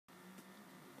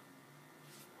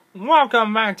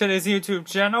Welcome back to this YouTube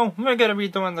channel. We're going to be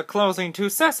doing the closing to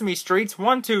Sesame Street's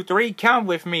 1, 2, 3 Count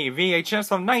With Me VHS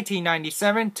from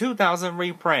 1997-2000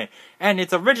 reprint. And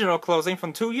its original closing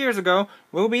from 2 years ago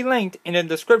will be linked in the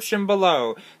description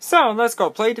below. So, let's go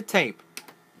play the tape.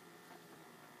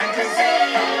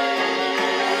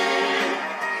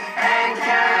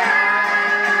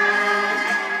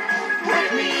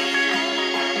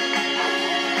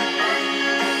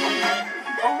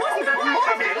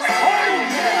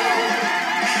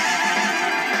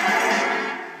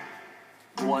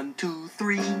 One, 2,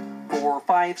 3, 4,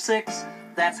 5, 6.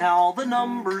 That's how the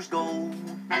numbers go.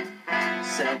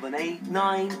 7, 8,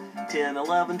 9, 10,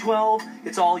 11, 12.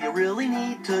 It's all you really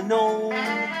need to know.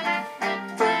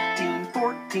 13,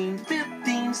 14,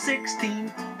 15,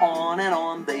 16. On and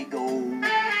on they go.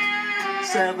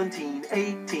 17,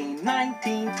 18,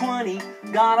 19, 20.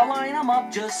 Gotta line them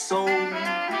up just so.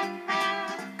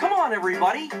 Come on,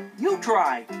 everybody. You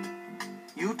try.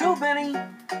 You too, Benny.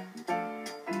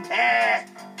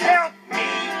 Count me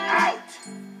out.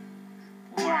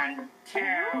 1,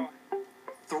 2,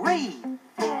 3,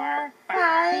 4,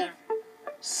 5,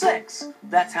 6.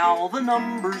 That's how the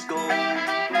numbers go.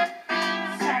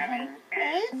 7,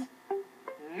 8,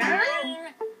 9,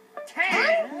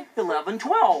 10, 11,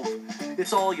 12.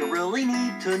 It's all you really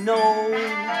need to know.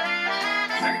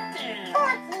 13,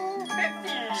 14,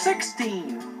 15,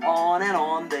 16. On and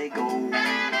on they go.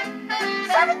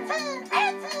 17,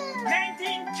 18,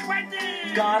 19, 20.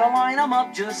 Gotta line them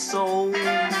up just so.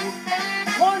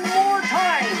 One more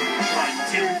time. 1,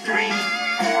 2, 3,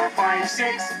 4, 5,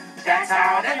 6. That's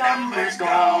how the numbers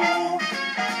go.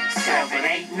 7,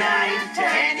 8, 9,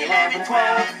 10, 11,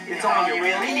 12. It's all you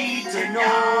really need to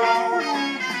know.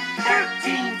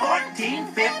 13, 14,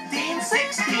 15,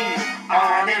 16.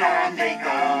 On and on they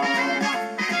go.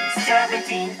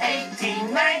 17,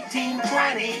 18, 19,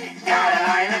 20. Gotta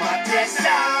line them up just so.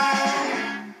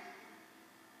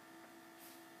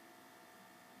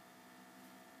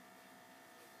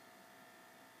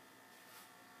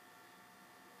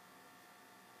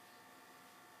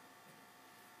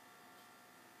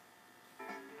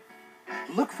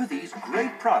 Look for these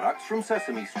great products from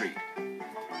Sesame Street.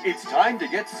 It's time to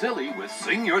get silly with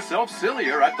Sing Yourself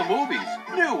Sillier at the movies.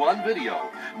 New on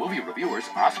video. Movie reviewers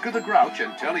Oscar the Grouch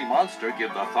and Telly Monster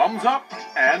give the thumbs up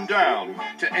and down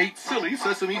to 8 silly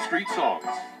Sesame Street songs.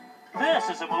 This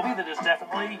is a movie that is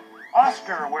definitely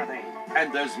Oscar-worthy.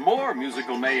 And there's more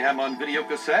musical mayhem on video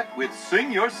cassette with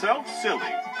Sing Yourself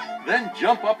Silly. Then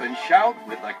jump up and shout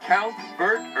with the Count,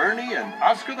 Bert, Ernie, and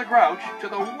Oscar the Grouch to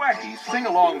the wacky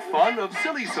sing-along fun of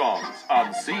silly songs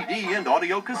on CD and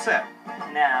audio cassette.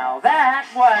 Now that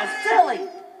was silly.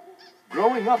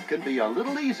 Growing up can be a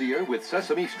little easier with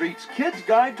Sesame Street's Kids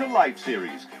Guide to Life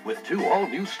series with 2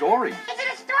 all-new stories. Is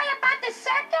it a story about the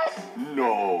circus?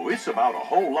 No, it's about a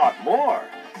whole lot more.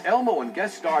 Elmo and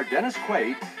guest star Dennis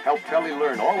Quaid help Telly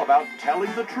learn all about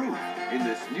telling the truth in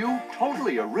this new,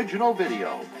 totally original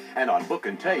video. And on book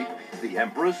and tape, The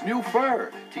Emperor's New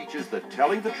Fur teaches that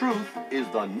telling the truth is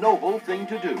the noble thing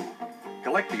to do.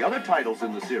 Collect the other titles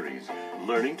in the series,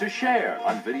 Learning to Share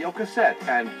on video cassette,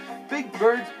 and Big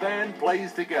Bird's Band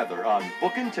Plays Together on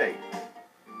book and tape.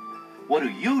 What do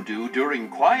you do during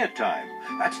quiet time?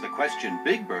 That's the question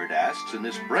Big Bird asks in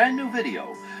this brand new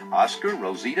video. Oscar,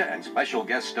 Rosita, and special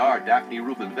guest star Daphne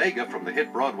Rubin Vega from the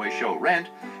hit Broadway show Rent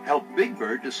help Big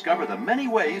Bird discover the many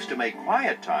ways to make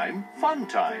quiet time fun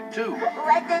time, too.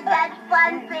 Wasn't that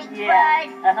fun, Big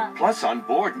Bird? Plus, on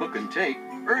board book and tape,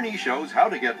 Ernie shows how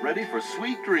to get ready for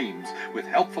sweet dreams with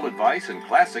helpful advice and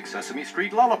classic Sesame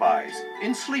Street lullabies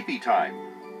in sleepy time.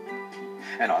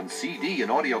 And on CD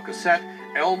and audio cassette,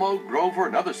 Elmo, Grover,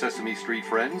 and other Sesame Street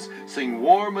friends sing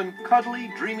warm and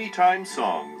cuddly Dreamy Time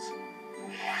songs.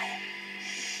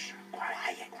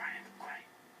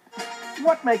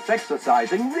 What makes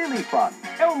exercising really fun?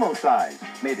 Elmocize,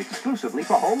 made exclusively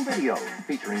for home video,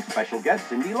 featuring special guests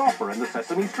Cyndi Lauper and the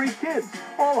Sesame Street Kids,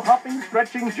 all hopping,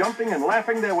 stretching, jumping, and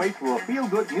laughing their way through a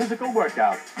feel-good musical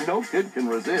workout. No kid can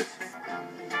resist.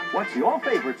 What's your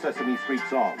favorite Sesame Street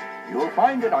song? You'll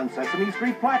find it on Sesame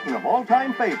Street Platinum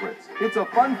All-Time Favorites. It's a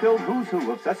fun-filled who's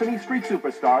who of Sesame Street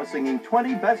superstars singing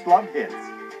 20 best-loved hits.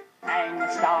 Hang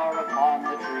the star upon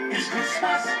the tree. It's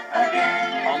Christmas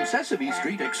again. On Sesame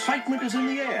Street, excitement is in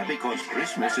the air because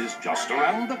Christmas is just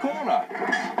around the corner.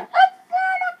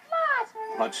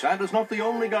 But Santa's not the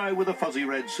only guy with a fuzzy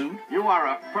red suit. You are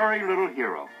a furry little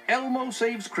hero. Elmo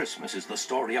Saves Christmas is the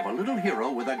story of a little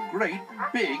hero with a great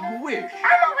big wish.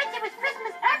 Elmo wished it was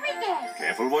Christmas every day.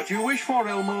 Careful what you wish for,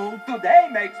 Elmo. Today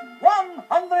makes one.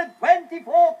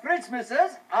 124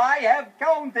 Christmases I have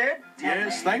counted.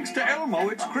 Yes, thanks to Elmo,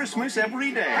 it's Christmas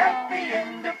every day. Happy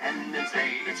Independence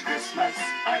Day, it's Christmas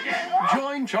again.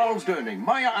 Join Charles Durning,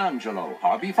 Maya Angelou,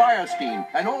 Harvey Firestein,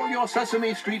 and all your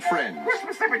Sesame Street friends.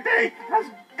 Christmas every day has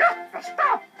got to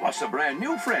stop. Plus a brand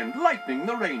new friend, Lightning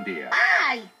the Reindeer.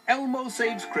 Aye. Elmo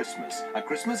Saves Christmas, a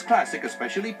Christmas classic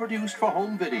especially produced for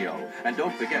home video. And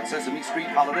don't forget Sesame Street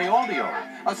Holiday Audio,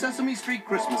 a Sesame Street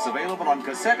Christmas available on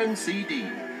cassette and CD.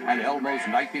 And Elmo's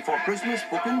Night Before Christmas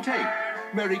book and tape.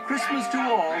 Merry Christmas to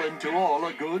all, and to all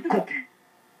a good Cookie.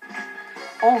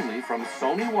 Only from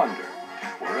Sony Wonder,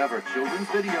 wherever children's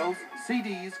videos,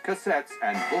 CDs, cassettes,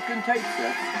 and book and tape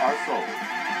sets are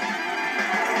sold.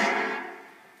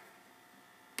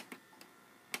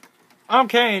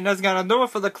 Okay, that's gonna do it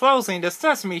for the closing to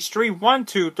Sesame Street 1,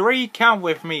 2, 3, Count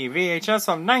With Me, VHS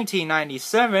from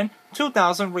 1997,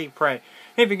 2000 reprint.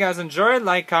 If you guys enjoyed,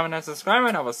 like, comment, and subscribe,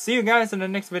 and I will see you guys in the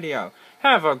next video.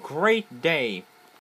 Have a great day.